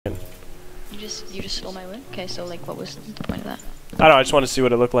You just stole my win? Okay, so like what was the point of that? I don't know, I just wanted to see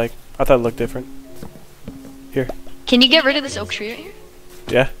what it looked like. I thought it looked different. Here. Can you get rid of this oak tree right here?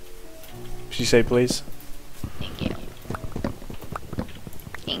 Yeah. She say please. Thank you.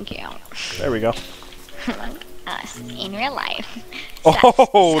 Thank you. There we go. Us in real life.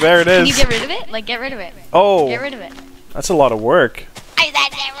 Oh, there it is. Can you get rid of it? Like, get rid of it. Oh. Get rid of it. That's a lot of work. I said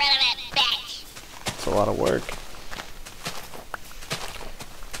get rid of it, bitch. That's a lot of work.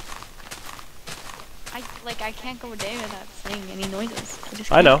 I can't go a day without saying any noises.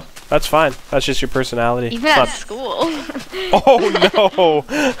 I know. That's fine. That's just your personality. Even at school. Oh no.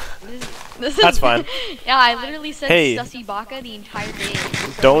 That's fine. Yeah, I literally said hey. Sussy Baka the entire day.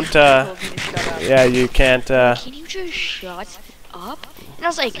 Don't yeah, you can't Can you just shut up? And I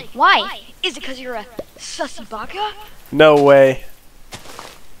was like, why? Is it because you're a Sussy Baka? No way.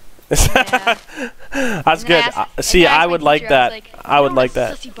 Yeah. That's good. See, I would like that. I would like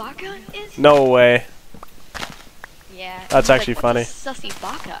that. Sussy Baka is? No way. Yeah. That's actually funny. Sussy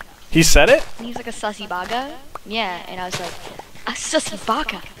Baka. He said it? And he's like a Sussy Baka. Yeah, and I was like, a Sussy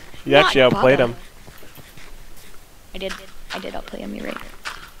Baka. You actually outplayed him. I did outplay him. You're right.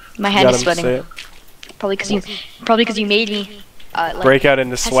 My hand is sweating. Probably because you made me like, break out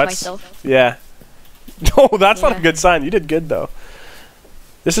into sweats. Myself. Yeah. No, that's not a good sign. You did good though.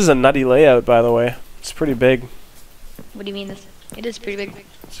 This is a nutty layout, by the way. It's pretty big. What do you mean? This? It is pretty big.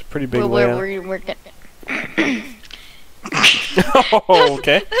 It's a pretty big layout. Oh,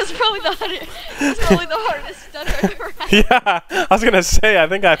 okay. That's probably the hardest stutter I've ever had. Yeah, I was gonna say. I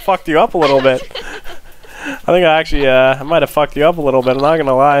think I fucked you up a little bit. I think I actually, I might have fucked you up a little bit. I'm not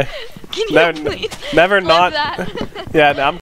gonna lie. Can you please never flip not. that? Yeah, I'm